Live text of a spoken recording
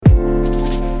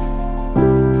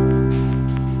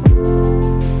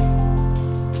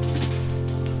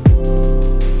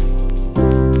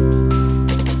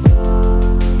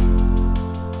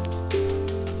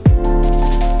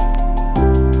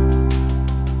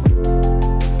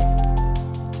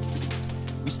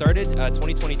started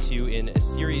 2022 in a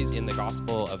series in the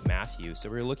Gospel of Matthew. So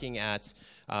we're looking at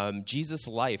Jesus'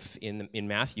 life in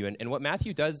Matthew. And what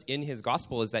Matthew does in his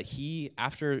gospel is that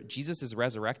after Jesus is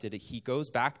resurrected, he goes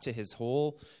back to his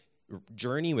whole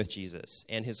journey with Jesus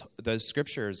and the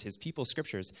scriptures, his people's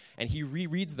scriptures, and he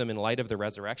rereads them in light of the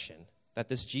resurrection, that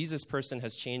this Jesus person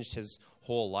has changed his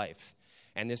whole life.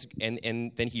 And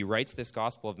then he writes this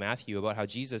Gospel of Matthew about how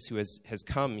Jesus, who has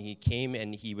come, he came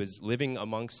and he was living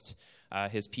amongst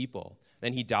his people.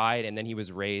 Then he died, and then he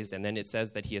was raised, and then it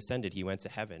says that he ascended, he went to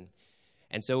heaven.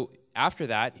 And so after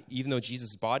that, even though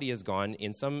Jesus' body is gone,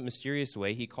 in some mysterious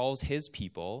way, he calls his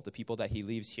people, the people that he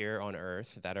leaves here on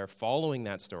earth, that are following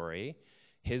that story,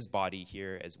 his body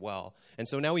here as well. And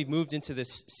so now we've moved into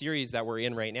this series that we're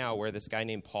in right now, where this guy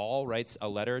named Paul writes a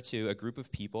letter to a group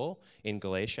of people in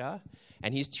Galatia,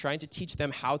 and he's trying to teach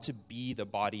them how to be the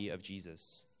body of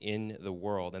Jesus in the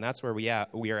world. And that's where we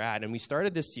are at. And we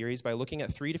started this series by looking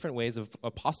at three different ways of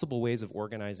possible ways of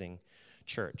organizing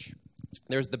church.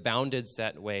 There's the bounded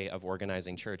set way of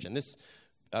organizing church, and this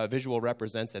visual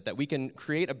represents it, that we can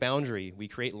create a boundary, we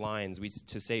create lines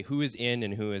to say who is in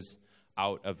and who is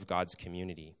out of God's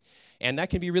community. And that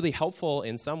can be really helpful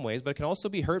in some ways, but it can also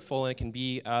be hurtful, and it can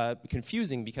be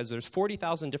confusing because there's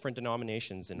 40,000 different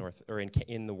denominations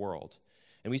in the world.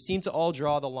 And we seem to all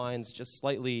draw the lines just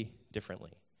slightly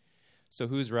differently. So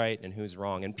who's right and who's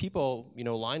wrong? And people,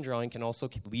 line drawing can also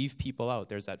leave people out.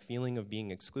 There's that feeling of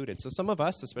being excluded. So some of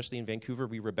us, especially in Vancouver,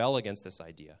 we rebel against this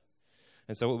idea.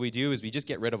 And so what we do is we just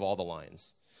get rid of all the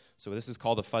lines. So this is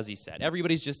called a fuzzy set.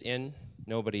 Everybody's just in,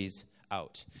 nobody's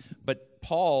out. But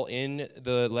Paul, in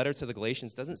the letter to the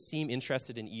Galatians, doesn't seem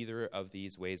interested in either of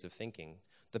these ways of thinking.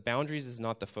 The boundaries is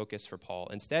not the focus for Paul.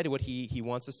 Instead, what he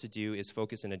wants us to do is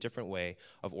focus in a different way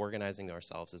of organizing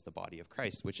ourselves as the body of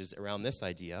Christ, which is around this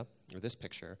idea, or this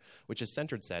picture, which is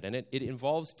centered set. And it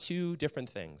involves two different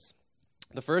things.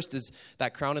 The first is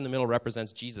that crown in the middle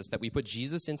represents Jesus, that we put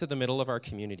Jesus into the middle of our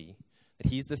community, that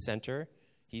he's the center,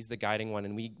 he's the guiding one,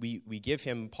 and we give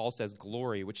him, Paul says,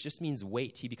 glory, which just means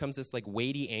weight. He becomes this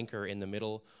weighty anchor in the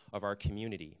middle of our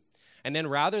community. And then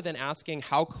rather than asking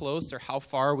how close or how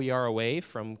far we are away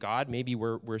from God, maybe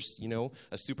we're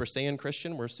a Super Saiyan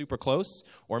Christian, we're super close,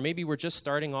 or maybe we're just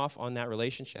starting off on that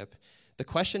relationship, the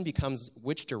question becomes,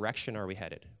 which direction are we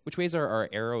headed? Which ways are our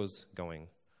arrows going?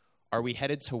 Are we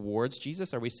headed towards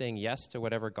Jesus? Are we saying yes to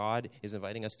whatever God is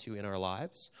inviting us to in our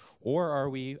lives? Or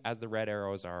are we, as the red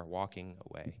arrows are, walking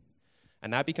away?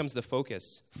 And that becomes the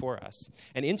focus for us.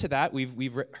 And into that,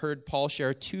 we've heard Paul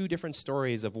share two different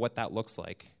stories of what that looks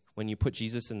like when you put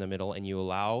Jesus in the middle and you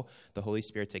allow the Holy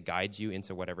Spirit to guide you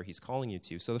into whatever he's calling you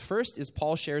to. So the first is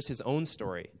Paul shares his own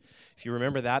story. If you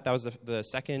remember that was the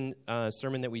second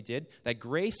sermon that we did, that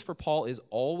grace for Paul is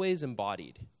always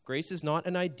embodied. Grace is not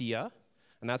an idea,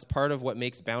 and that's part of what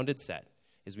makes bounded set,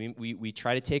 is we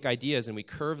try to take ideas and we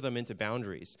curve them into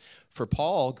boundaries. For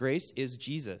Paul, grace is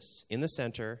Jesus in the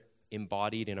center,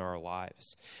 embodied in our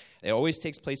lives. It always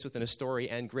takes place within a story,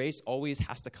 and grace always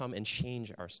has to come and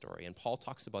change our story. And Paul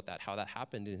talks about that, how that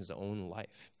happened in his own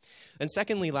life. And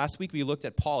secondly, last week we looked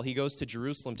at Paul. He goes to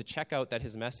Jerusalem to check out that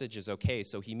his message is okay.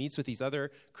 So he meets with these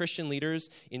other Christian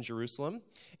leaders in Jerusalem,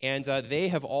 and they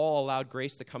have all allowed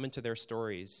grace to come into their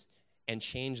stories and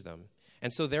change them.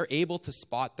 And so they're able to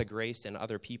spot the grace in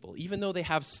other people, even though they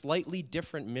have slightly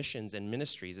different missions and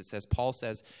ministries. Paul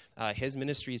says his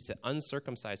ministry is to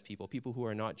uncircumcised people who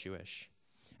are not Jewish.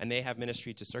 And they have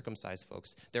ministry to circumcise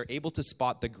folks. They're able to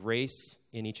spot the grace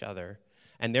in each other,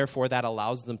 and therefore that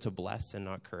allows them to bless and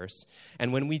not curse.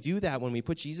 And when we do that, when we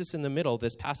put Jesus in the middle,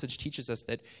 this passage teaches us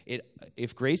that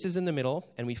if grace is in the middle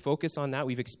and we focus on that,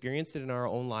 we've experienced it in our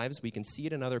own lives, we can see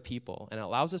it in other people, and it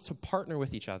allows us to partner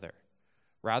with each other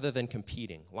rather than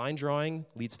competing. Line drawing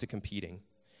leads to competing.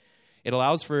 It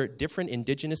allows for different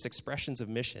indigenous expressions of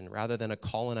mission rather than a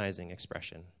colonizing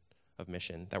expression of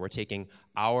mission, that we're taking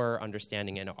our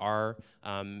understanding and our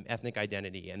ethnic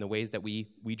identity and the ways that we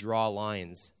draw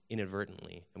lines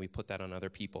inadvertently, and we put that on other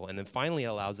people. And then finally, it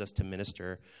allows us to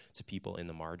minister to people in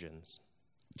the margins.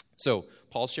 So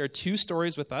Paul shared two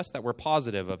stories with us that were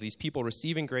positive, of these people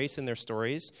receiving grace in their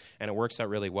stories, and it works out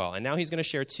really well. And now he's going to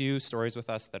share two stories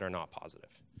with us that are not positive.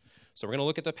 So we're going to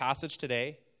look at the passage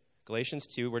today, Galatians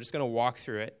 2. We're just going to walk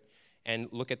through it and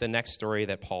look at the next story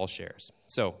that Paul shares.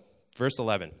 So verse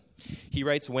 11, he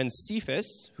writes, when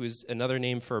Cephas, who's another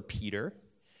name for Peter,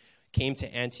 came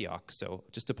to Antioch. So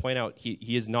just to point out,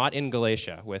 he is not in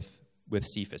Galatia with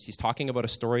Cephas. He's talking about a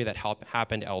story that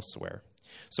happened elsewhere.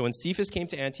 So when Cephas came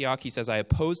to Antioch, he says, I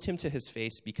opposed him to his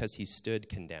face because he stood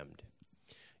condemned.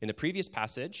 In the previous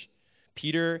passage,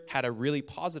 Peter had a really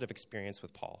positive experience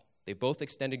with Paul. They both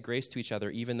extended grace to each other,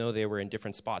 even though they were in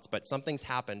different spots. But something's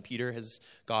happened. Peter has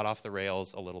got off the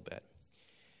rails a little bit.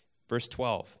 Verse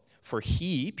 12, for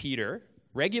he, Peter,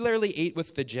 regularly ate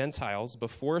with the Gentiles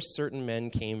before certain men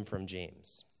came from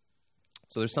James.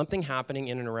 So there's something happening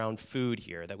in and around food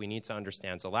here that we need to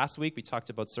understand. So last week we talked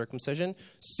about circumcision.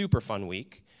 Super fun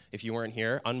week. If you weren't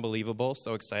here, unbelievable,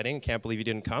 so exciting. Can't believe you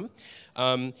didn't come.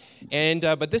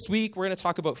 But this week we're going to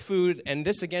talk about food, and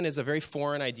this again is a very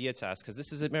foreign idea to us because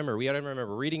this is, remember, we got to remember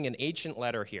we're reading an ancient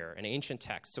letter here, an ancient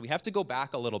text. So we have to go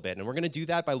back a little bit, and we're going to do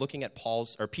that by looking at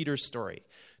Peter's story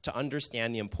to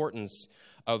understand the importance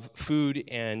of food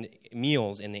and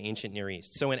meals in the ancient Near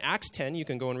East. So in Acts 10, you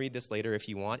can go and read this later if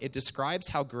you want, it describes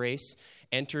how grace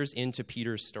enters into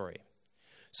Peter's story.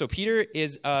 So Peter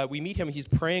is, we meet him, he's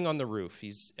praying on the roof.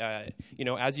 He's,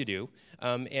 as you do.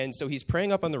 And so he's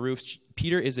praying up on the roof.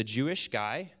 Peter is a Jewish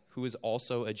guy who is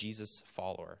also a Jesus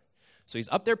follower. So he's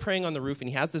up there praying on the roof, and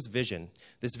he has this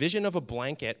vision of a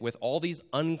blanket with all these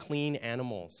unclean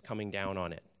animals coming down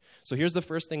on it. So here's the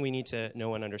first thing we need to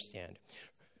know and understand.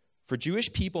 For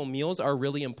Jewish people, meals are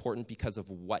really important because of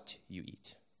what you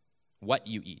eat. What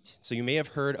you eat. So you may have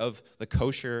heard of the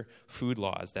kosher food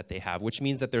laws that they have, which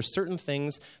means that there's certain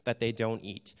things that they don't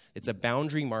eat. It's a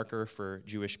boundary marker for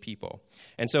Jewish people.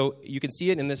 And so you can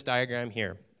see it in this diagram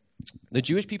here. The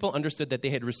Jewish people understood that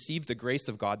they had received the grace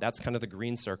of God, that's kind of the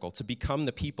green circle, to become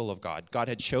the people of God. God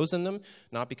had chosen them,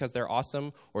 not because they're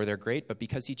awesome or they're great, but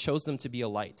because he chose them to be a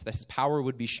light, that his power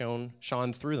would be shone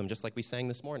through them, just like we sang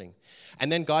this morning.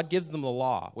 And then God gives them the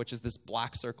law, which is this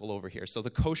black circle over here. So the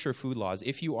kosher food laws,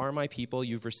 if you are my people,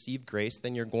 you've received grace,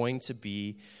 then you're going to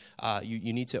be,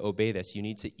 you need to obey this. You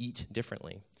need to eat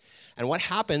differently. And what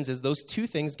happens is those two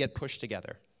things get pushed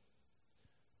together.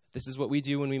 This is what we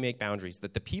do when we make boundaries,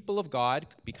 that the people of God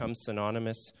become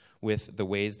synonymous with the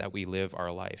ways that we live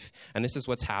our life. And this is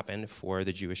what's happened for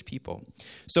the Jewish people.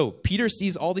 So Peter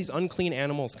sees all these unclean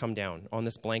animals come down on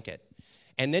this blanket.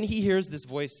 And then he hears this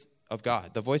voice of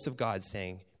God, the voice of God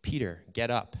saying, Peter, get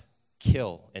up,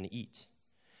 kill, and eat.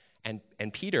 And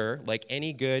Peter, like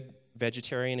any good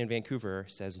vegetarian in Vancouver,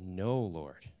 says, no,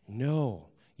 Lord, no.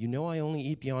 You know I only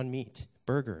eat Beyond Meat.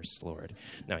 Burgers, Lord.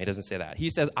 No, he doesn't say that. He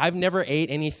says, I've never ate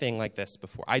anything like this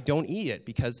before. I don't eat it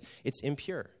because it's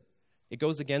impure. It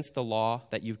goes against the law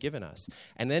that you've given us.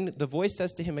 And then the voice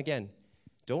says to him again,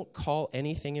 don't call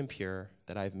anything impure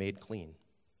that I've made clean.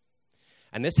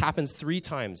 And this happens 3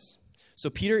 times. So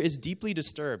Peter is deeply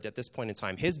disturbed at this point in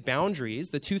time. His boundaries,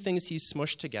 the two things he's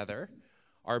smushed together,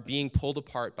 are being pulled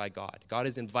apart by God. God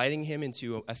is inviting him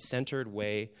into a centered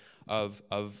way of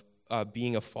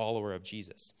being a follower of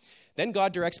Jesus. Then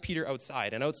God directs Peter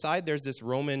outside, and outside there's this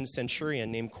Roman centurion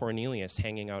named Cornelius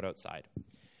hanging out outside.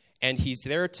 And he's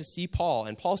there to see Paul,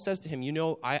 and Paul says to him,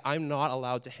 I'm not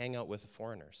allowed to hang out with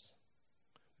foreigners.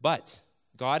 But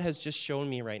God has just shown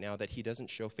me right now that he doesn't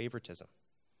show favoritism.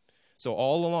 So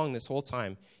all along this whole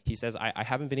time, he says, I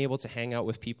haven't been able to hang out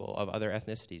with people of other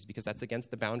ethnicities because that's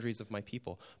against the boundaries of my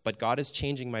people. But God is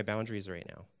changing my boundaries right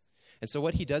now. And so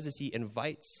what he does is he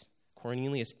invites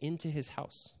Cornelius into his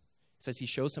house. It says he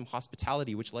shows him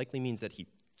hospitality, which likely means that he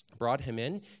brought him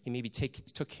in, he maybe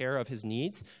took care of his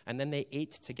needs, and then they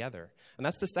ate together. And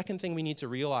that's the second thing we need to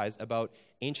realize about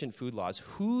ancient food laws.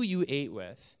 Who you ate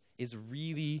with is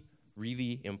really,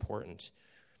 really important.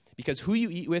 Because who you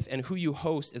eat with and who you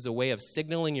host is a way of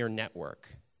signaling your network.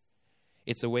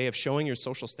 It's a way of showing your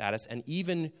social status and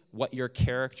even what your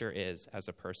character is as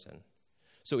a person.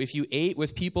 So if you ate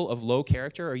with people of low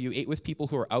character or you ate with people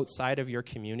who are outside of your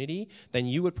community, then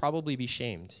you would probably be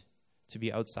shamed to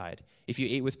be outside. If you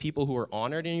ate with people who are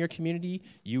honored in your community,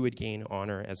 you would gain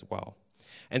honor as well.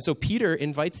 And so Peter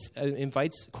invites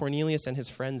Cornelius and his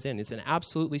friends in. It's an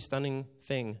absolutely stunning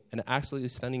thing, an absolutely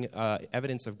stunning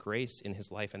evidence of grace in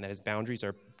his life and that his boundaries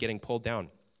are getting pulled down.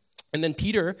 And then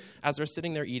Peter, as they're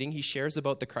sitting there eating, he shares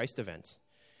about the Christ event.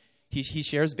 He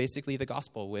shares basically the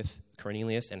gospel with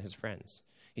Cornelius and his friends.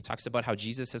 He talks about how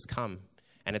Jesus has come,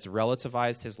 and it's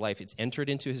relativized his life. It's entered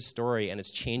into his story, and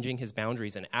it's changing his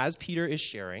boundaries. And as Peter is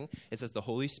sharing, it says the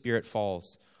Holy Spirit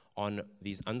falls on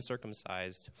these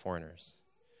uncircumcised foreigners.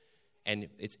 And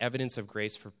it's evidence of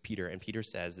grace for Peter. And Peter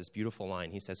says this beautiful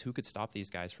line. He says, who could stop these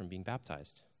guys from being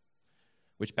baptized?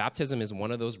 Which baptism is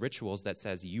one of those rituals that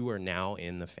says you are now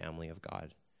in the family of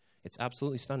God. It's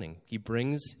absolutely stunning. He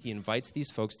invites these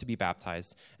folks to be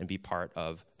baptized and be part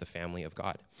of the family of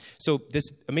God. So this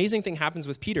amazing thing happens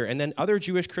with Peter, and then other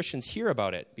Jewish Christians hear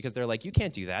about it because they're like, you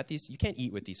can't do that. You can't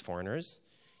eat with these foreigners.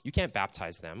 You can't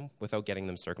baptize them without getting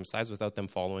them circumcised, without them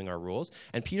following our rules.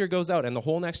 And Peter goes out, and the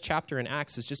whole next chapter in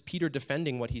Acts is just Peter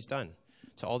defending what he's done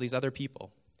to all these other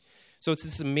people. So it's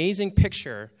this amazing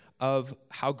picture of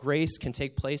how grace can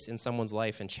take place in someone's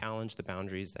life and challenge the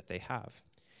boundaries that they have.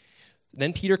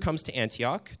 Then Peter comes to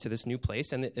Antioch, to this new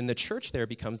place, and the church there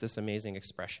becomes this amazing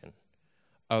expression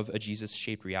of a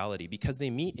Jesus-shaped reality because they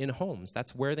meet in homes.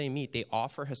 That's where they meet. They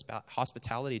offer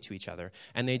hospitality to each other,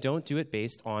 and they don't do it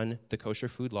based on the kosher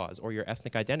food laws or your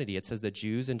ethnic identity. It says that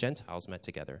Jews and Gentiles met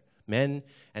together, men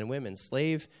and women,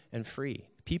 slave and free,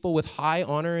 people with high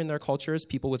honor in their cultures,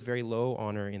 people with very low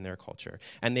honor in their culture.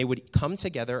 And they would come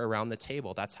together around the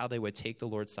table. That's how they would take the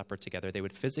Lord's Supper together. They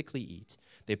would physically eat.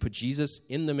 They put Jesus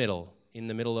in the middle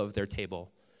of their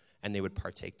table, and they would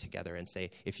partake together and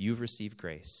say, if you've received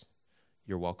grace,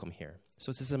 you're welcome here.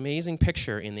 So it's this amazing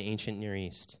picture in the ancient Near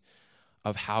East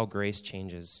of how grace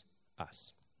changes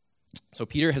us. So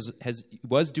Peter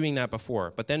was doing that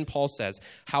before, but then Paul says,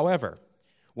 however,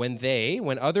 when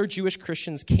other Jewish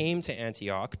Christians came to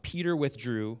Antioch, Peter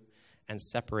withdrew and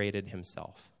separated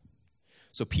himself.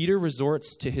 So Peter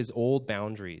resorts to his old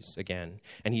boundaries again,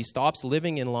 and he stops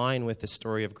living in line with the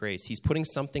story of grace. He's putting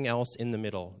something else in the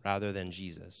middle rather than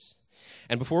Jesus.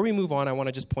 And before we move on, I want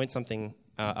to just point something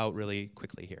out really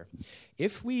quickly here.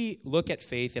 If we look at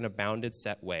faith in a bounded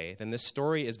set way, then this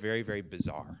story is very, very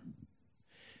bizarre.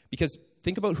 Because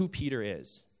think about who Peter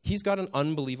is. He's got an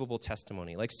unbelievable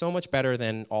testimony, like so much better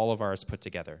than all of ours put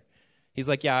together. He's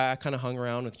like, yeah, I kind of hung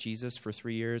around with Jesus for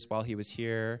 3 years while he was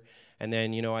here. And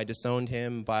then, I disowned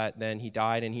him, but then he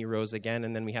died and he rose again.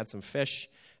 And then we had some fish.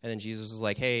 And then Jesus was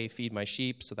like, hey, feed my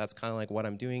sheep. So that's kind of like what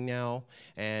I'm doing now.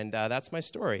 And that's my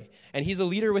story. And he's a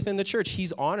leader within the church.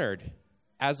 He's honored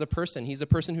as a person. He's a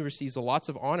person who receives lots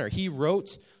of honor. He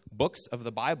wrote books of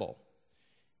the Bible.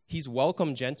 He's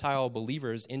welcomed Gentile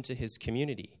believers into his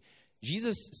community.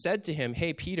 Jesus said to him,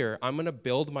 hey, Peter, I'm going to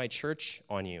build my church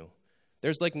on you.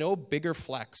 There's like no bigger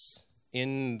flex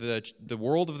in the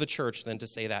world of the church than to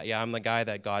say that, yeah, I'm the guy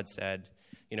that God said,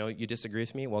 you disagree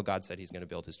with me? Well, God said he's going to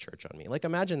build his church on me. Like,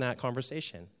 imagine that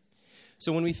conversation.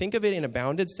 So when we think of it in a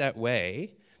bounded set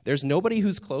way, there's nobody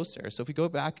who's closer. So if we go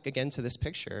back again to this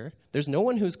picture, there's no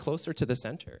one who's closer to the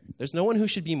center. There's no one who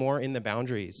should be more in the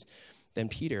boundaries than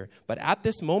Peter. But at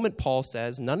this moment, Paul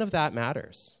says, none of that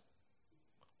matters.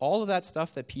 All of that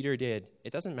stuff that Peter did,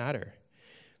 it doesn't matter.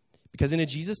 Because in a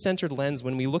Jesus-centered lens,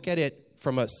 when we look at it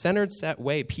from a centered set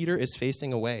way, Peter is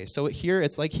facing away. So here,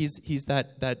 it's like he's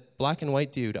that black and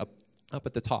white dude up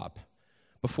at the top.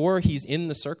 Before he's in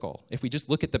the circle, if we just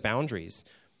look at the boundaries.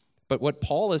 But what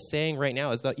Paul is saying right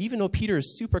now is that even though Peter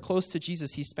is super close to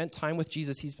Jesus, he spent time with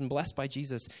Jesus, he's been blessed by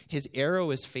Jesus, his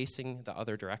arrow is facing the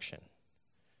other direction.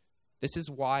 This is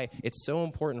why it's so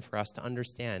important for us to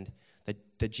understand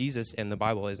that Jesus and the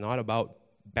Bible is not about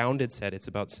bounded set, it's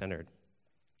about centered.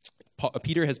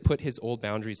 Peter has put his old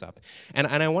boundaries up. And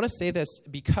I want to say this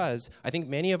because I think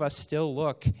many of us still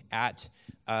look at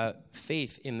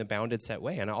faith in the bounded set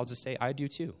way. And I'll just say I do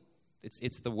too.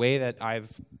 It's the way that I've,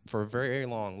 for very, very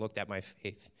long, looked at my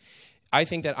faith. I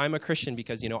think that I'm a Christian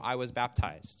because, I was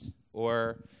baptized.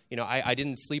 Or, I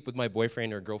didn't sleep with my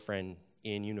boyfriend or girlfriend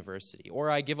in university. Or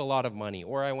I give a lot of money.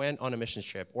 Or I went on a mission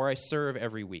trip. Or I serve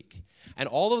every week. And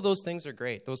all of those things are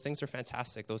great. Those things are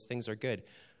fantastic. Those things are good.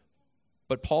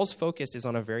 But Paul's focus is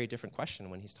on a very different question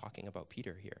when he's talking about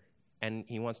Peter here. And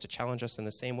he wants to challenge us in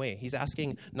the same way. He's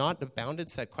asking not the bounded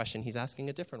set question, he's asking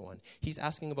a different one. He's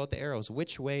asking about the arrows.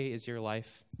 Which way is your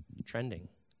life trending?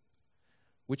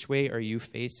 Which way are you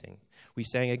facing? We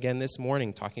sang again this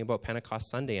morning talking about Pentecost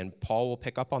Sunday, and Paul will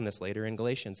pick up on this later in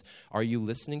Galatians. Are you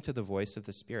listening to the voice of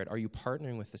the Spirit? Are you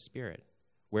partnering with the Spirit?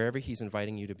 Wherever he's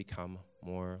inviting you to become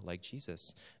more like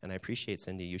Jesus. And I appreciate,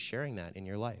 Cindy, you sharing that in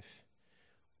your life.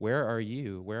 Where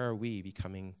are we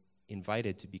becoming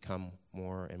invited to become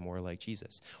more and more like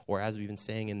Jesus? Or as we've been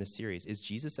saying in this series, is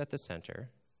Jesus at the center?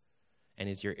 And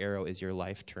is your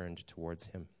life turned towards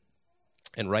him?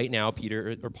 And right now,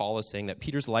 Paul is saying that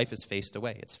Peter's life is faced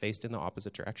away. It's faced in the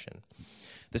opposite direction.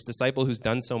 This disciple who's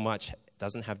done so much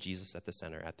doesn't have Jesus at the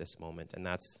center at this moment. And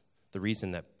that's the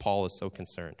reason that Paul is so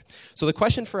concerned. So the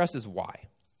question for us is why?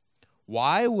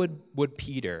 Why would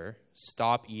Peter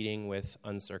stop eating with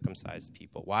uncircumcised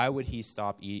people? Why would he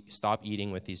stop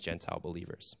eating with these Gentile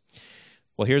believers?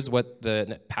 Well, here's what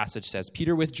the passage says.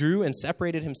 Peter withdrew and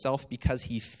separated himself because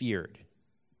he feared.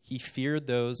 He feared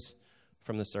those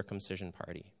from the circumcision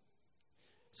party.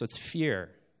 So it's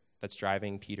fear that's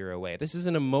driving Peter away. This is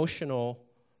an emotional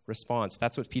response.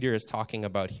 That's what Peter is talking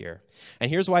about here.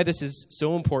 And here's why this is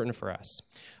so important for us.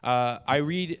 I've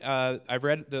read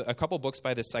a couple books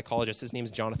by this psychologist. His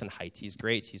name's Jonathan Haidt. He's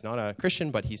great. He's not a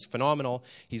Christian, but he's phenomenal.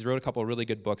 He's wrote a couple of really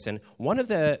good books. And one of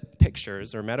the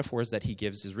pictures or metaphors that he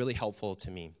gives is really helpful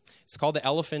to me. It's called The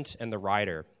Elephant and the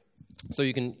Rider. So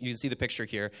you can see the picture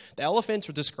here. The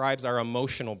elephant describes our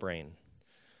emotional brain.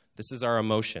 This is our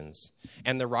emotions.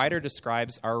 And the rider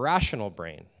describes our rational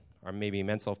brain, our maybe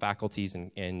mental faculties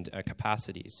and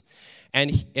capacities.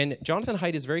 And Jonathan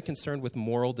Haidt is very concerned with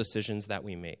moral decisions that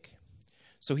we make.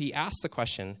 So he asks the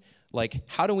question, like,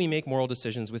 how do we make moral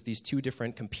decisions with these two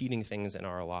different competing things in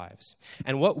our lives?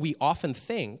 And what we often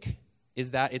think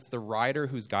is that it's the rider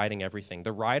who's guiding everything.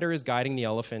 The rider is guiding the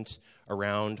elephant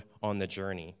around on the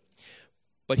journey.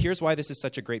 But here's why this is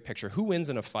such a great picture. Who wins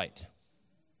in a fight?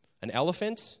 An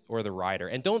elephant or the rider?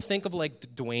 And don't think of like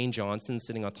Dwayne Johnson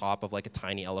sitting on top of like a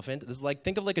tiny elephant. This is like,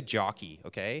 think of like a jockey,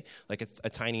 okay? Like it's a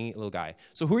tiny little guy.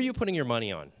 So who are you putting your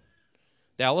money on?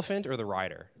 The elephant or the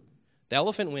rider? The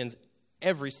elephant wins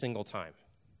every single time.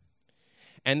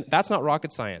 And that's not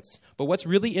rocket science. But what's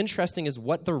really interesting is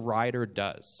what the rider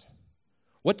does.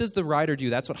 What does the rider do?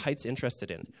 That's what Haidt's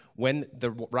interested in. When the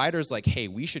rider's like, hey,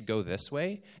 we should go this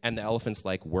way, and the elephant's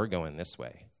like, we're going this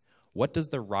way. What does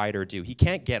the rider do? He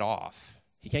can't get off.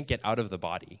 He can't get out of the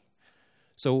body.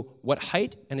 So what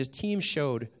Haidt and his team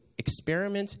showed,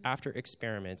 experiment after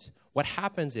experiment, what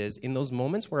happens is, in those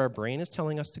moments where our brain is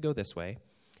telling us to go this way,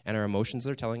 and our emotions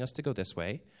are telling us to go this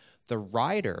way, the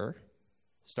rider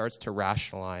starts to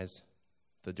rationalize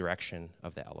the direction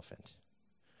of the elephant.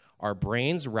 Our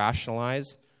brains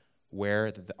rationalize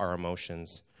where our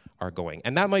emotions are going.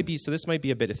 And that might be, so this might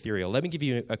be a bit ethereal. Let me give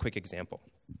you a quick example.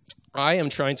 I am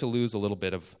trying to lose a little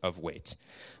bit of weight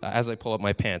as I pull up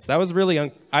my pants. That was really,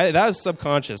 that was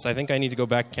subconscious. I think I need to go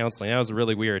back to counseling. That was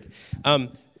really weird.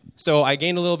 So I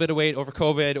gained a little bit of weight over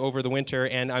COVID, over the winter,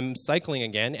 and I'm cycling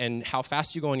again, and how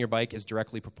fast you go on your bike is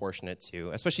directly proportionate to,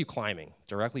 especially climbing,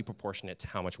 directly proportionate to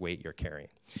how much weight you're carrying.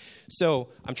 So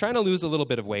I'm trying to lose a little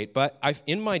bit of weight, but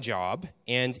in my job,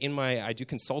 and I do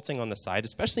consulting on the side,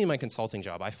 especially in my consulting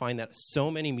job, I find that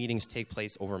so many meetings take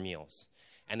place over meals.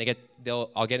 And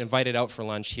I'll get invited out for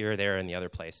lunch here, there, and the other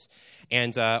place.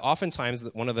 And oftentimes,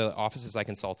 one of the offices I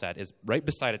consult at is right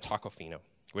beside a Tacofino,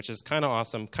 which is kind of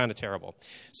awesome, kind of terrible.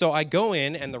 So I go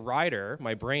in, and the rider,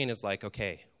 my brain is like,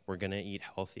 okay, we're going to eat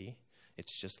healthy.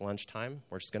 It's just lunchtime.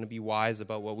 We're just going to be wise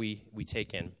about what we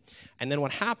take in. And then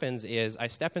what happens is I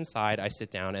step inside, I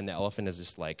sit down, and the elephant is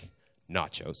just like,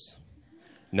 nachos.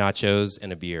 Nachos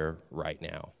and a beer right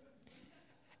now.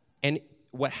 And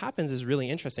what happens is really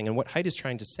interesting, and what Haidt is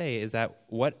trying to say is that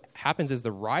what happens is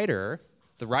the rider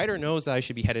knows that I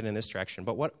should be headed in this direction,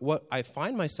 but what I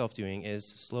find myself doing is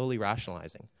slowly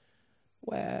rationalizing.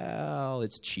 Well,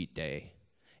 it's cheat day.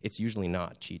 It's usually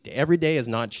not cheat day. Every day is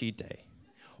not cheat day.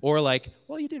 Or like,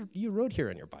 well, you rode here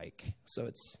on your bike, so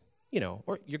it's,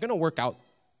 or you're going to work out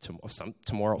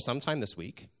tomorrow, sometime this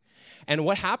week. And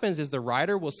what happens is the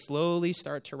rider will slowly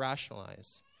start to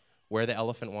rationalize where the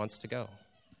elephant wants to go.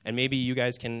 And maybe you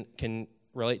guys can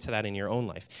relate to that in your own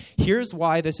life. Here's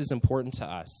why this is important to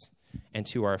us and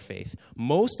to our faith.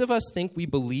 Most of us think we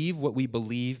believe what we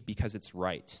believe because it's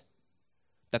right,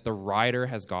 that the rider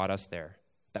has got us there,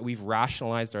 that we've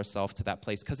rationalized ourselves to that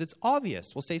place because it's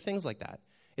obvious. We'll say things like that.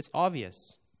 It's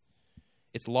obvious.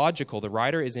 It's logical. The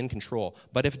rider is in control.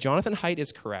 But if Jonathan Haidt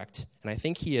is correct, and I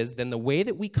think he is, then the way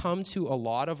that we come to a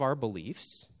lot of our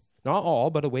beliefs, not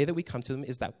all, but a way that we come to them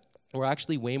is that we're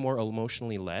actually way more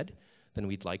emotionally led than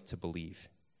we'd like to believe.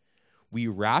 We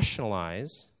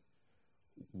rationalize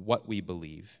what we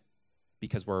believe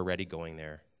because we're already going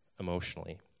there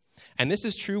emotionally. And this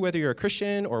is true whether you're a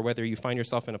Christian or whether you find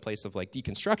yourself in a place of like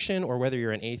deconstruction or whether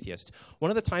you're an atheist.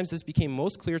 One of the times this became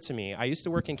most clear to me, I used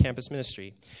to work in campus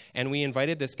ministry, and we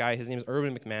invited this guy. His name is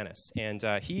Erwin McManus, and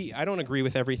I don't agree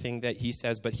with everything that he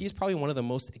says, but he's probably one of the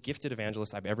most gifted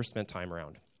evangelists I've ever spent time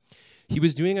around. He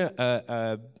was doing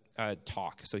a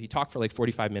talk. So he talked for like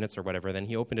 45 minutes or whatever, then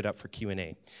he opened it up for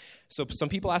Q&A. So some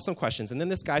people asked some questions, and then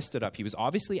this guy stood up. He was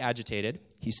obviously agitated.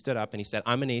 He stood up and he said,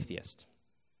 I'm an atheist,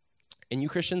 and you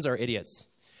Christians are idiots.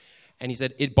 And he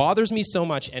said, it bothers me so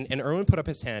much. And Erwin put up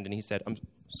his hand and he said, I'm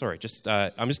sorry, I'm just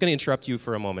going to interrupt you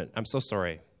for a moment. I'm so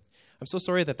sorry. I'm so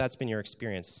sorry that that's been your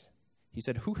experience. He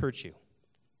said, who hurt you?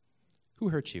 Who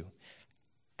hurt you?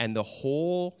 And the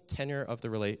whole tenor of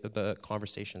the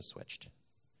conversation switched.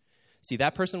 See,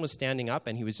 that person was standing up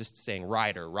and he was just saying,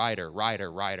 rider, rider,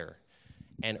 rider, rider.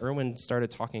 And Erwin started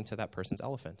talking to that person's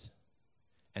elephant.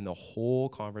 And the whole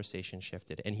conversation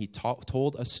shifted. And he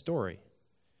told a story.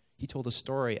 He told a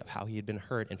story of how he had been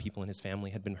hurt and people in his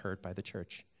family had been hurt by the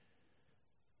church.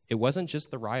 It wasn't just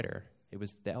the rider. It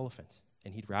was the elephant.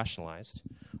 And he'd rationalized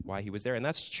why he was there. And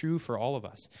that's true for all of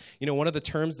us. You know, one of the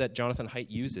terms that Jonathan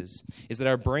Haidt uses is that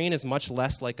our brain is much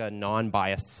less like a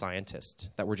non-biased scientist,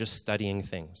 that we're just studying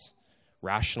things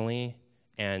rationally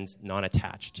and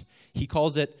non-attached. He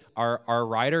calls it, our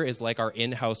rider is like our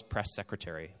in-house press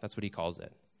secretary. That's what he calls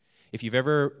it. If you've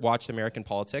ever watched American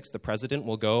politics, the president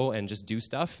will go and just do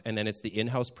stuff, and then it's the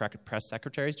in-house press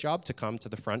secretary's job to come to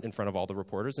the front in front of all the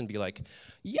reporters and be like,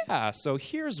 yeah, so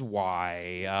here's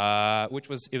why, it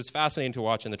was fascinating to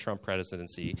watch in the Trump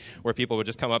presidency, where people would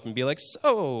just come up and be like,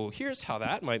 so here's how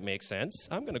that might make sense.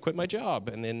 I'm going to quit my job.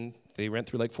 And then they went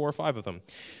through like 4 or 5 of them.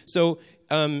 So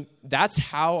that's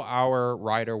how our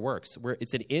rider works.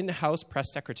 It's an in-house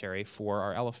press secretary for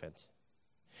our elephant.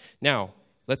 Now,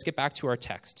 let's get back to our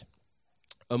text.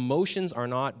 Emotions are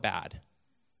not bad.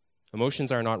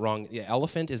 Emotions are not wrong. The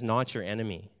elephant is not your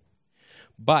enemy.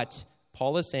 But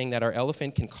Paul is saying that our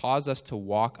elephant can cause us to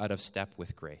walk out of step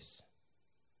with grace,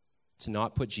 to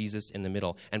not put Jesus in the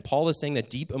middle. And Paul is saying that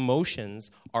deep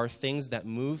emotions are things that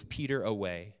move Peter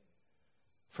away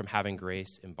from having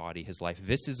grace embody his life.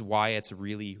 This is why it's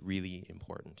really, really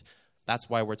important. That's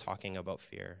why we're talking about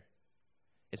fear.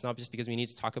 It's not just because we need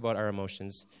to talk about our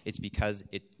emotions. It's because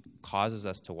it causes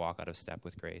us to walk out of step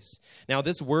with grace. Now,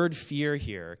 this word fear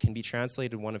here can be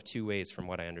translated one of 2 ways from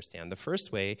what I understand. The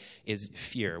first way is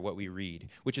fear, what we read,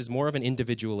 which is more of an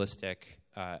individualistic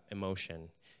emotion.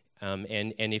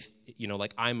 And if,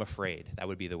 like, I'm afraid, that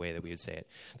would be the way that we would say it.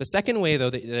 The second way, though,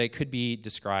 that it could be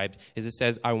described is it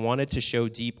says, I wanted to show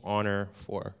deep honor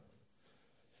for.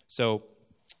 So,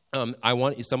 I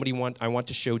want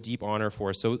to show deep honor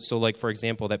for. So like, for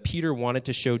example, that Peter wanted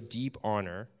to show deep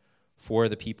honor for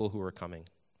the people who were coming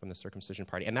from the circumcision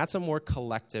party. And that's a more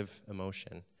collective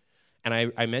emotion. And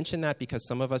I mention that because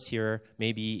some of us here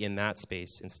may be in that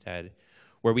space instead,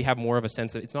 where we have more of a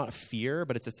sense of, it's not a fear,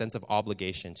 but it's a sense of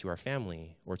obligation to our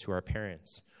family or to our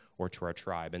parents or to our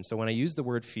tribe. And so when I use the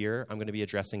word fear, I'm going to be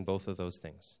addressing both of those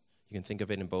things. You can think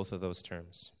of it in both of those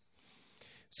terms.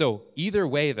 So either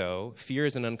way, though, fear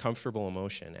is an uncomfortable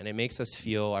emotion, and it makes us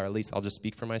feel, or at least I'll just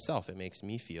speak for myself, it makes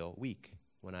me feel weak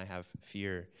when I have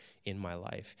fear in my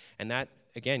life. And that,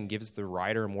 again, gives the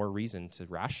rider more reason to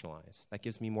rationalize. That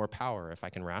gives me more power if I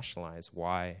can rationalize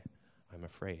why I'm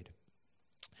afraid.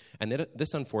 And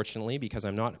this, unfortunately, because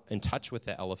I'm not in touch with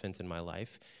the elephant in my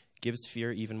life, gives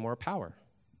fear even more power.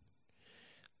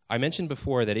 I mentioned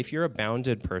before that if you're a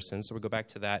bounded person, so we'll go back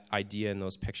to that idea in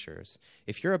those pictures.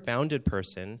 If you're a bounded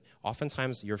person,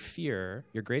 oftentimes your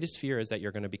greatest fear is that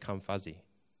you're going to become fuzzy.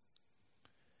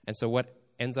 And so what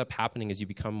ends up happening is you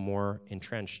become more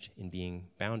entrenched in being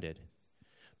bounded.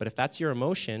 But if that's your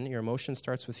emotion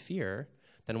starts with fear,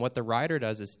 then what the rider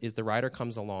does is the rider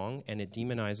comes along and it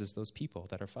demonizes those people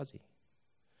that are fuzzy.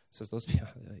 It says, those people,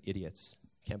 idiots,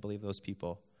 can't believe those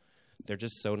people. They're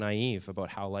just so naive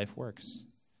about how life works.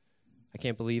 I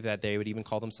can't believe that they would even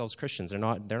call themselves Christians. They're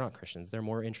not Christians. They're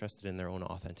more interested in their own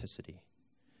authenticity.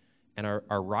 And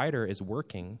our rider is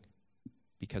working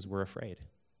because we're afraid.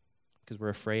 Because we're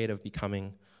afraid of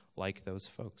becoming like those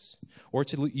folks. Or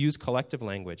to use collective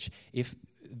language, if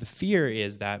the fear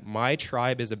is that my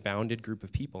tribe is a bounded group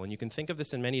of people, and you can think of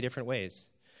this in many different ways.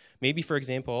 Maybe, for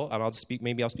example, and I'll speak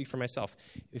for myself.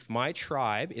 If my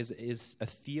tribe is a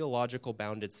theological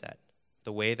bounded set,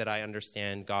 the way that I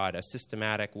understand God, a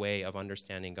systematic way of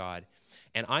understanding God.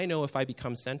 And I know if I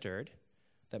become centered,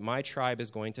 that my tribe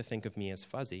is going to think of me as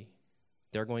fuzzy.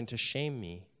 They're going to shame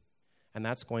me. And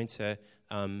that's going to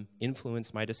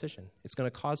influence my decision. It's going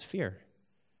to cause fear.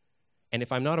 And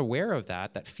if I'm not aware of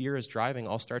that fear is driving,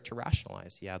 I'll start to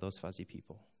rationalize, yeah, those fuzzy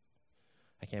people.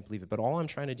 I can't believe it. But all I'm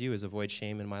trying to do is avoid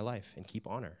shame in my life and keep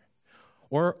honor.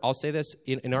 Or I'll say this,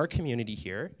 in our community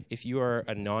here, if you are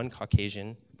a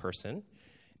non-Caucasian person,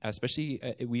 especially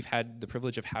we've had the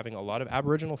privilege of having a lot of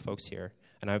Aboriginal folks here,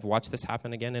 and I've watched this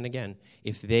happen again and again.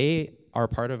 If they are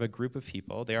part of a group of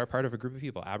people,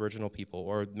 Aboriginal people,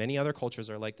 or many other cultures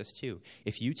are like this too.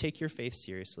 If you take your faith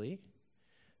seriously,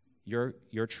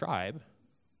 your tribe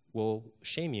will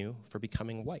shame you for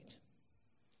becoming white.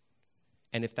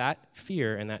 And if that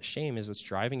fear and that shame is what's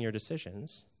driving your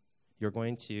decisions, you're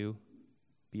going to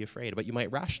be afraid, but you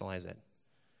might rationalize it.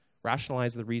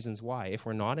 Rationalize the reasons why if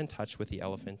we're not in touch with the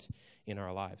elephant in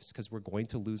our lives, because we're going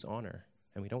to lose honor,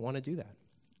 and we don't want to do that.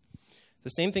 The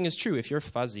same thing is true if you're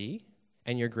fuzzy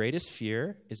and your greatest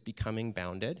fear is becoming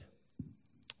bounded,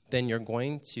 then you're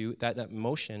going to, that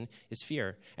emotion is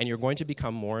fear, and you're going to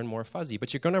become more and more fuzzy,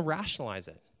 but you're going to rationalize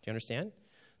it. Do you understand?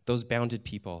 Those bounded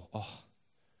people,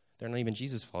 they're not even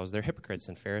Jesus followers, they're hypocrites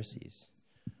and Pharisees.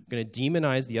 We're going to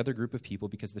demonize the other group of people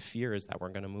because the fear is that we're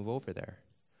going to move over there.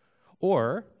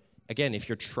 Or, again, if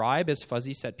your tribe is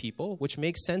fuzzy set people, which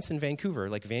makes sense in Vancouver,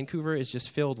 like Vancouver is just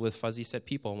filled with fuzzy set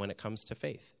people when it comes to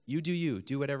faith. You,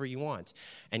 do whatever you want.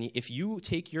 And if you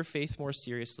take your faith more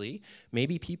seriously,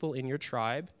 maybe people in your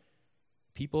tribe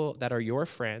people that are your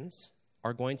friends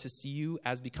are going to see you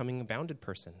as becoming a bounded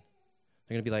person.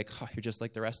 They're going to be like, oh, you're just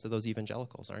like the rest of those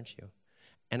evangelicals, aren't you?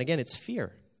 And again, it's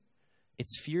fear.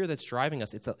 It's fear that's driving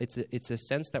us. It's a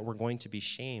sense that we're going to be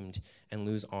shamed and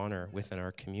lose honor within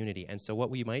our community. And so what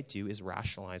we might do is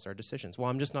rationalize our decisions. Well,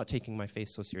 I'm just not taking my faith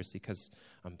so seriously because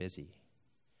I'm busy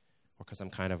or because I'm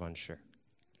kind of unsure.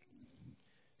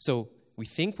 So we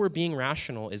think we're being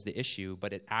rational is the issue,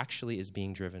 but it actually is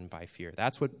being driven by fear.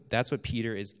 That's what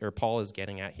Paul is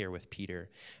getting at here with Peter.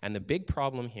 And the big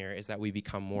problem here is that we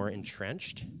become more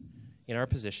entrenched in our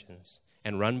positions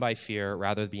and run by fear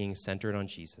rather than being centered on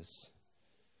Jesus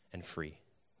and free,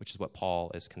 which is what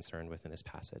Paul is concerned with in this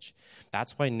passage.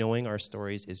 That's why knowing our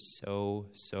stories is so,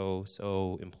 so,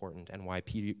 so important, and why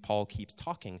Paul keeps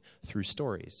talking through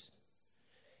stories.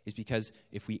 Is because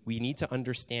if we need to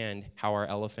understand how our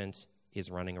elephant is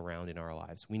running around in our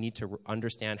lives. We need to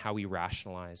understand how we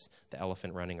rationalize the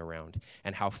elephant running around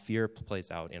and how fear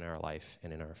plays out in our life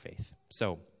and in our faith.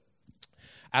 So,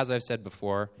 as I've said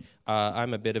before,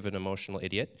 I'm a bit of an emotional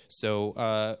idiot.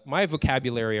 So my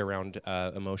vocabulary around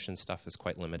emotion stuff is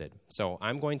quite limited. So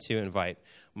I'm going to invite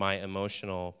my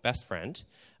emotional best friend,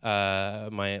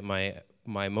 my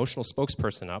emotional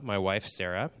spokesperson up, my wife,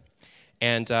 Sarah.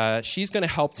 And she's going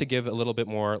to help to give a little bit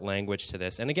more language to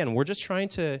this. And again, we're trying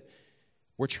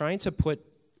to put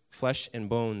flesh and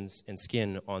bones and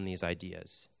skin on these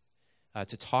ideas,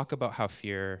 to talk about how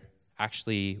fear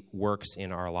actually works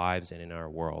in our lives and in our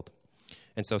world.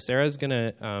 And so Sarah's going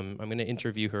to, I'm going to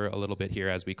interview her a little bit here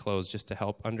as we close, just to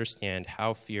help understand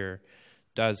how fear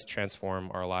does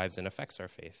transform our lives and affects our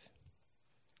faith.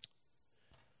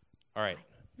 All right.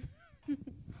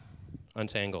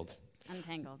 Untangled.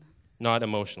 Not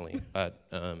emotionally, but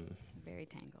very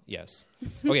tangled. Yes.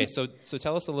 Okay, so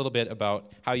tell us a little bit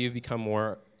about how you've become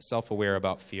more self-aware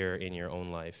about fear in your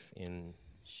own life in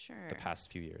the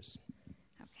past few years.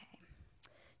 Okay.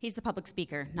 He's the public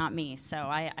speaker, not me, so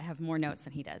I have more notes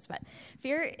than he does. But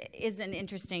fear is an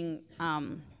interesting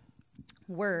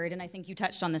word, and I think you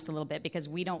touched on this a little bit, because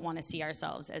we don't want to see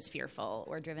ourselves as fearful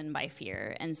or driven by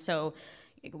fear. And so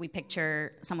we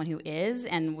picture someone who is,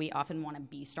 and we often want to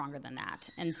be stronger than that.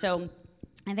 And so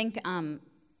I think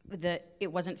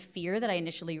it wasn't fear that I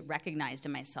initially recognized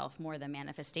in myself, more the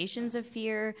manifestations of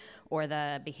fear or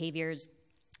the behaviors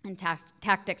and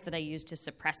tactics that I used to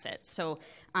suppress it. So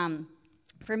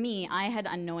for me, I had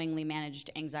unknowingly managed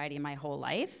anxiety my whole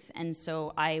life, and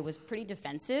so I was pretty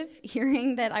defensive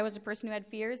hearing that I was a person who had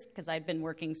fears, because I'd been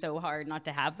working so hard not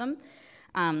to have them.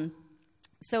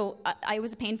 So it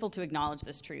was painful to acknowledge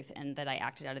this truth and that I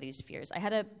acted out of these fears. I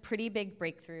had a pretty big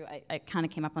breakthrough. I kind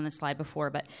of came up on the slide before,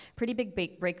 but pretty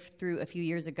big breakthrough a few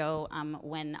years ago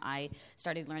when I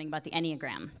started learning about the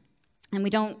Enneagram. And we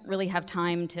don't really have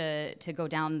time to go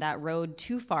down that road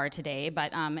too far today,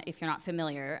 but if you're not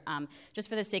familiar, just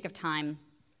for the sake of time,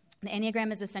 the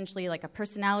Enneagram is essentially like a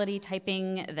personality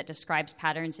typing that describes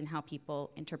patterns in how people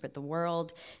interpret the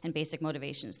world and basic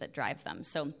motivations that drive them.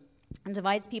 So it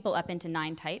divides people up into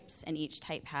 9 types, and each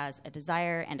type has a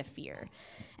desire and a fear.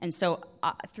 And so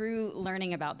through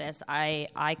learning about this,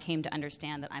 I came to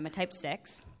understand that I'm a type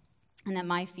 6, and that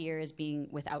my fear is being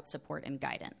without support and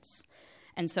guidance.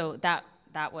 And so that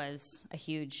was a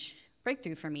huge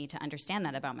breakthrough for me to understand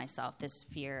that about myself, this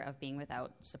fear of being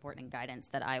without support and guidance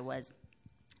that I was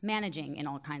managing in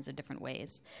all kinds of different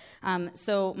ways.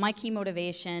 So my key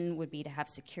motivation would be to have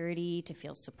security, to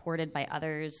feel supported by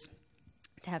others,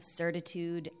 to have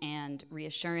certitude and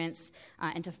reassurance,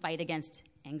 and to fight against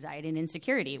anxiety and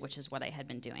insecurity, which is what I had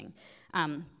been doing.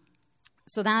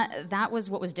 So that was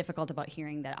what was difficult about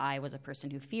hearing that I was a person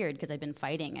who feared, because I'd been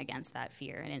fighting against that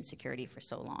fear and insecurity for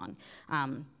so long.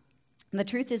 The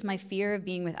truth is, my fear of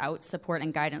being without support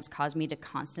and guidance caused me to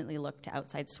constantly look to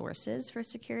outside sources for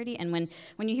security. And when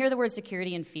you hear the word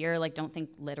security and fear, like, don't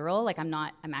think literal. Like, I'm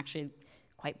actually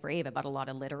quite brave about a lot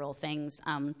of literal things.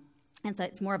 And so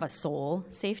it's more of a soul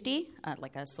safety,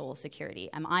 like a soul security.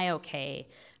 Am I okay?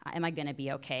 Am I going to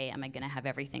be okay? Am I going to have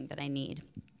everything that I need?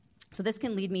 So this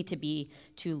can lead me to be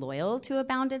too loyal to a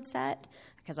bounded set,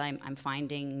 because I'm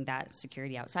finding that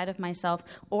security outside of myself,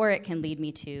 or it can lead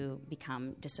me to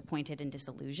become disappointed and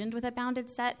disillusioned with a bounded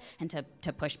set and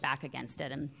to push back against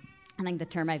it. And I think the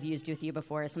term I've used with you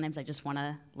before is sometimes I just want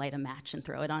to light a match and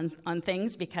throw it on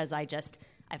things, because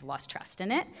I've lost trust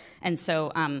in it. And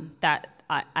so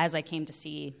as I came to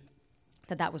see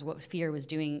that was what fear was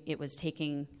doing, it was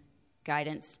taking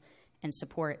guidance and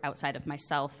support outside of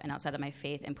myself and outside of my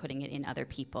faith and putting it in other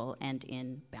people and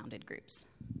in bounded groups.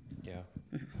 Yeah.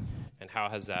 Mm-hmm. And how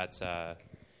has that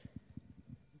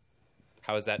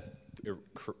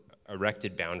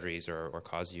erected boundaries or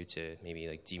caused you to maybe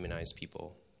like demonize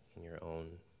people in your own?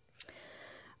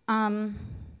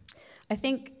 I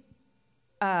think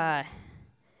I'll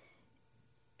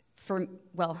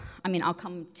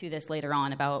come to this later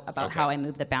on about Okay. how I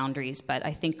move the boundaries, but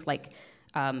I think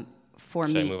for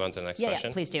Should me... I move on to the next question?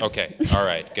 Yeah, please do. Okay, all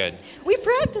right, good. We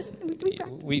practiced.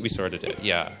 We sorted it,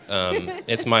 yeah.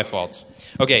 It's my fault.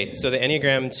 Okay, so the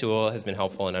Enneagram tool has been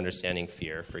helpful in understanding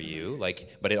fear for you,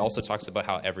 but it also talks about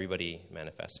how everybody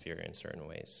manifests fear in certain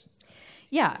ways.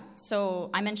 Yeah, so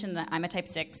I mentioned that I'm a type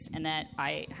 6 and that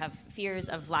I have fears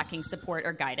of lacking support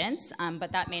or guidance,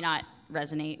 but that may not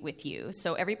resonate with you.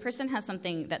 So every person has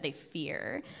something that they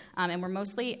fear, and we're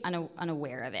mostly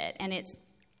unaware of it. And it's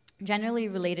generally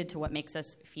related to what makes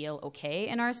us feel okay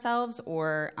in ourselves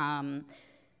or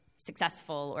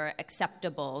successful or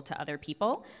acceptable to other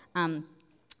people. It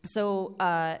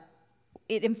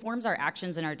informs our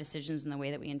actions and our decisions in the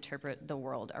way that we interpret the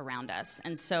world around us.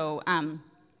 And so...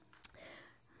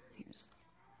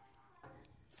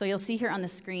 So you'll see here on the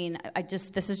screen,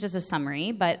 this is just a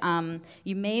summary, but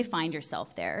you may find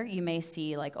yourself there. You may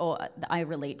see I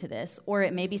relate to this, or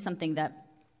it may be something that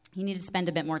you need to spend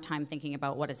a bit more time thinking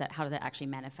about how does that actually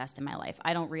manifest in my life?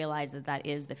 I don't realize that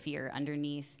is the fear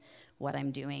underneath what I'm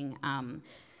doing.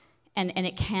 And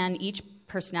each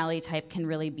personality type can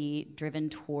really be driven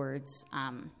towards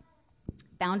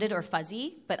bounded or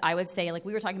fuzzy, but I would say,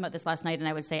 we were talking about this last night, and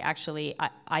I would say actually,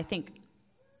 I think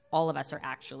all of us are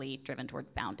actually driven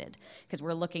toward bounded because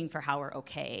we're looking for how we're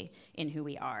okay in who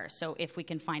we are. So if we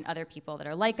can find other people that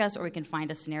are like us, or we can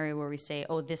find a scenario where we say,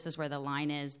 oh, this is where the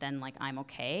line is, then I'm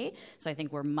okay. So I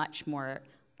think we're much more,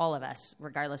 all of us,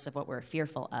 regardless of what we're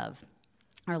fearful of,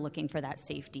 are looking for that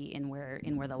safety in where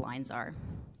the lines are.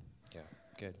 Yeah,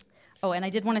 good. Oh, and I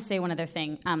did want to say one other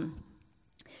thing.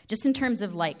 Just in terms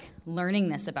of learning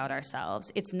this about ourselves,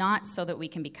 it's not so that we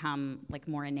can become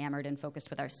more enamored and focused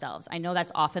with ourselves. I know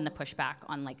that's often the pushback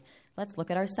on let's look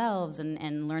at ourselves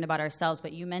and learn about ourselves.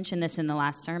 But you mentioned this in the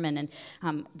last sermon,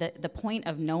 and the point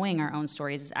of knowing our own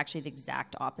stories is actually the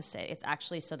exact opposite. It's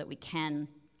actually so that we can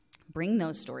bring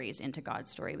those stories into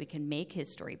God's story. We can make his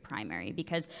story primary,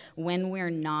 because when we're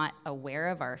not aware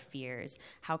of our fears,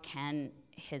 how can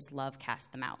his love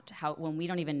cast them out? When we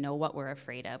don't even know what we're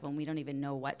afraid of, when we don't even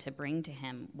know what to bring to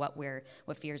him, what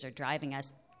fears are driving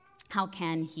us, how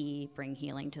can he bring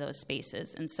healing to those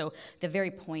spaces? And so the very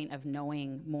point of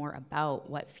knowing more about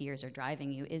what fears are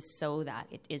driving you is so that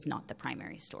it is not the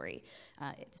primary story,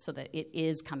 so that it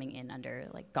is coming in under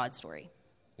God's story.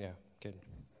 Yeah, good.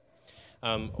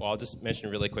 Well, I'll just mention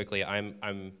really quickly, I'm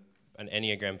an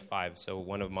Enneagram 5, so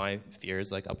one of my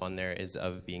fears, up on there, is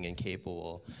of being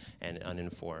incapable and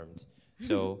uninformed.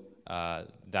 So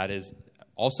that is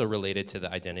also related to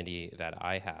the identity that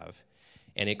I have.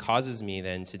 And it causes me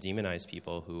then to demonize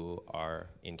people who are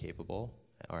incapable,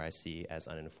 or I see as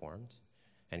uninformed,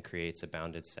 and creates a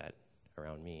bounded set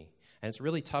around me. And it's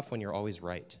really tough when you're always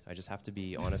right. I just have to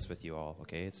be honest with you all,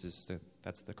 okay? It's just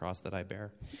that's the cross that I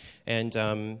bear.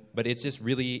 And but it's just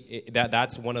really,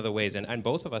 that's one of the ways. And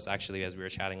both of us, actually, as we were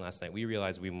chatting last night, we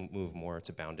realized we move more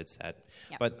to bounded set.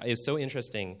 Yep. But it's so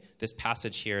interesting, this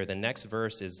passage here, the next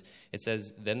verse it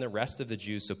says, then the rest of the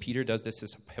Jews, so Peter does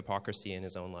this hypocrisy in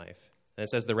his own life. And it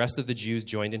says, the rest of the Jews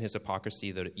joined in his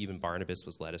hypocrisy, though even Barnabas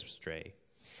was led astray.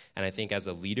 And I think as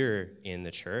a leader in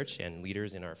the church and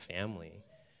leaders in our family,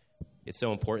 it's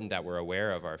so important that we're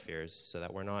aware of our fears so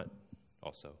that we're not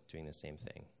also doing the same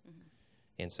thing. Mm-hmm.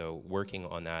 And so working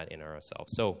on that in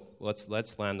ourselves. So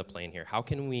let's land the plane here. How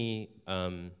can we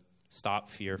stop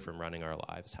fear from running our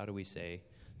lives? How do we stay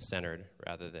centered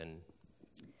rather than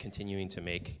continuing to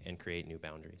make and create new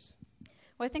boundaries?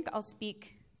 Well, I think I'll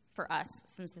speak for us,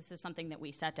 since this is something that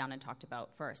we sat down and talked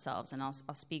about for ourselves, and I'll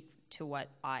speak to what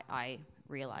I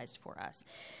realized for us,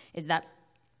 is that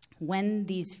when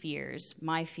these fears,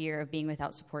 my fear of being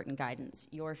without support and guidance,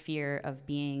 your fear of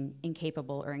being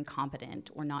incapable or incompetent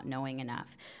or not knowing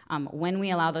enough, when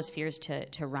we allow those fears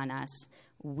to run us,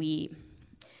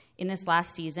 in this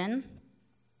last season,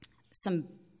 some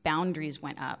boundaries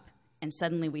went up, and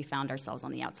suddenly we found ourselves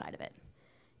on the outside of it.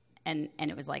 And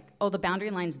it was the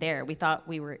boundary line's there. We thought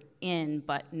we were in,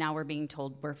 but now we're being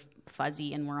told we're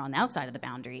fuzzy and we're on the outside of the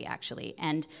boundary, actually.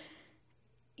 And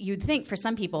you'd think for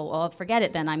some people, well, forget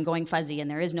it then, I'm going fuzzy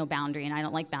and there is no boundary and I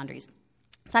don't like boundaries.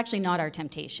 It's actually not our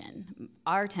temptation.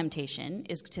 Our temptation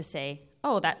is to say,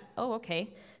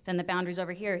 okay, then the boundary's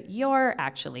over here. You're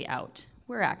actually out.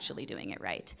 We're actually doing it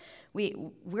right.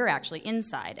 We're actually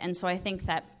inside. And so I think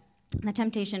that the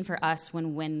temptation for us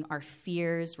when our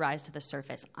fears rise to the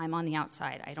surface, I'm on the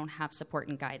outside, I don't have support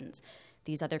and guidance,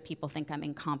 these other people think I'm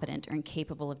incompetent or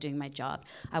incapable of doing my job.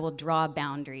 I will draw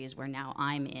boundaries where now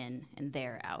I'm in and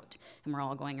they're out, and we're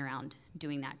all going around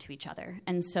doing that to each other.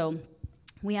 And so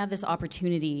we have this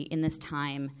opportunity in this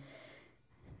time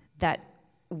that,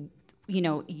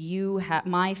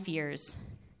 my fears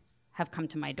have come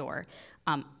to my door,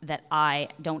 that I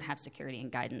don't have security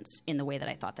and guidance in the way that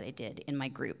I thought that I did in my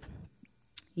group.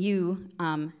 You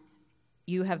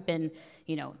have been,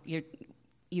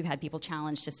 you've had people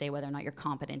challenged to say whether or not you're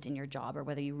competent in your job or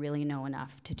whether you really know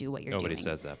enough to do what you're Nobody doing.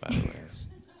 says that, by the way.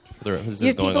 This You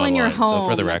is have going people in your online, home so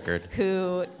for the record.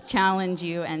 who challenge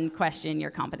you and question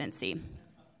your competency.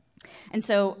 And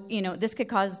so, this could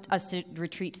cause us to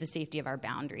retreat to the safety of our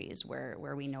boundaries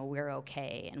where we know we're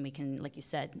okay and we can, like you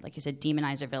said,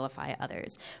 demonize or vilify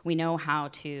others. We know how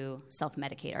to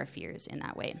self-medicate our fears in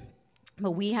that way.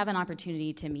 But we have an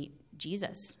opportunity to meet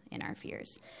Jesus in our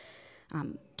fears,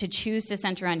 to choose to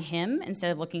center on him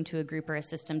instead of looking to a group or a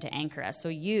system to anchor us. So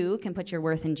you can put your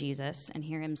worth in Jesus and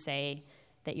hear him say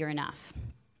that you're enough.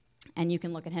 And you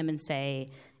can look at him and say,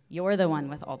 you're the one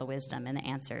with all the wisdom and the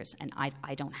answers, and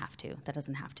I don't have to. That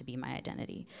doesn't have to be my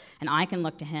identity. And I can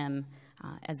look to him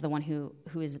as the one who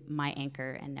is my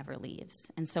anchor and never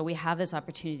leaves. And so we have this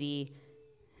opportunity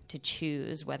to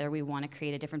choose whether we want to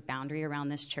create a different boundary around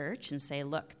this church and say,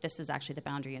 look, this is actually the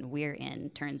boundary and we're in,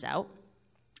 turns out.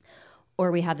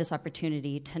 Or we have this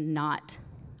opportunity to not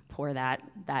pour that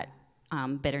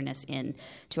bitterness in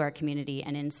to our community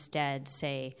and instead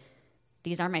say,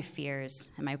 these are my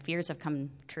fears, and my fears have come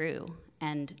true,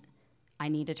 and I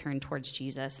need to turn towards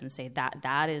Jesus and say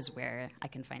that is where I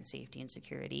can find safety and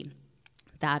security.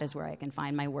 That is where I can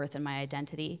find my worth and my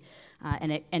identity.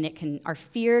 Our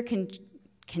fear can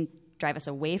drive us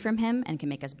away from him and can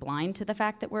make us blind to the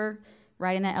fact that we're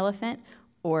riding that elephant,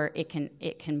 or it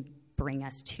can bring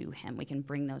us to him. We can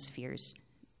bring those fears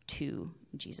to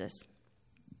Jesus.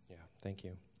 Yeah, thank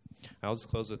you. I'll just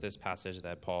close with this passage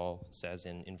that Paul says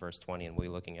in verse 20, and we'll be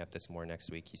looking at this more next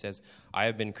week. He says, I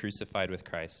have been crucified with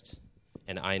Christ,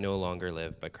 and I no longer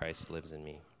live, but Christ lives in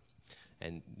me.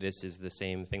 And this is the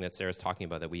same thing that Sarah's talking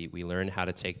about, that we learn how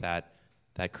to take that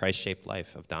Christ-shaped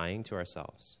life of dying to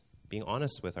ourselves, being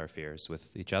honest with our fears,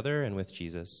 with each other and with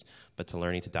Jesus, but to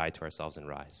learning to die to ourselves and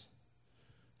rise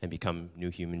and become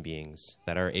new human beings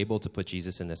that are able to put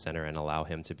Jesus in the center and allow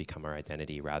him to become our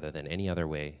identity rather than any other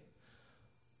way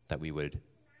that we would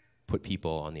put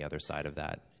people on the other side of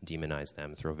that, demonize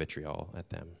them, throw vitriol at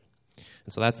them.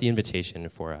 And so that's the invitation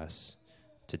for us,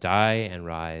 to die and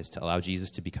rise, to allow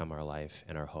Jesus to become our life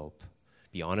and our hope,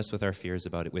 be honest with our fears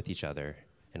about it with each other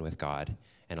and with God,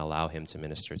 and allow him to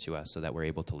minister to us so that we're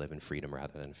able to live in freedom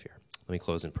rather than fear. Let me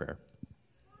close in prayer.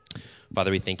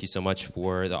 Father, we thank you so much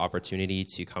for the opportunity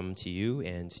to come to you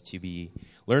and to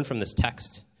learn from this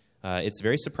text. It's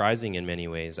very surprising in many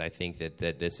ways, I think,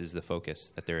 that this is the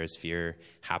focus, that there is fear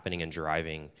happening and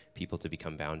driving people to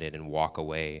become bounded and walk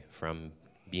away from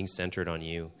being centered on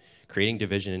you, creating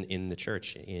division in the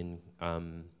church in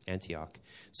Antioch.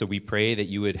 So we pray that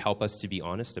you would help us to be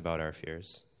honest about our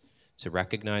fears, to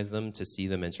recognize them, to see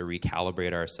them, and to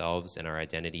recalibrate ourselves and our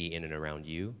identity in and around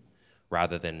you,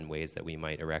 rather than ways that we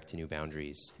might erect new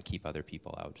boundaries and keep other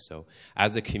people out. So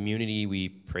as a community, we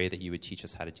pray that you would teach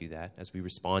us how to do that as we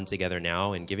respond together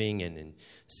now in giving and in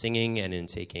singing and in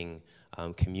taking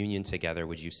communion together.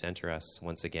 Would you center us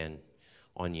once again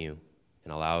on you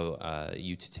and allow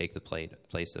you to take the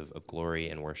place of glory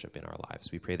and worship in our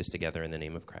lives. We pray this together in the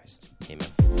name of Christ. Amen.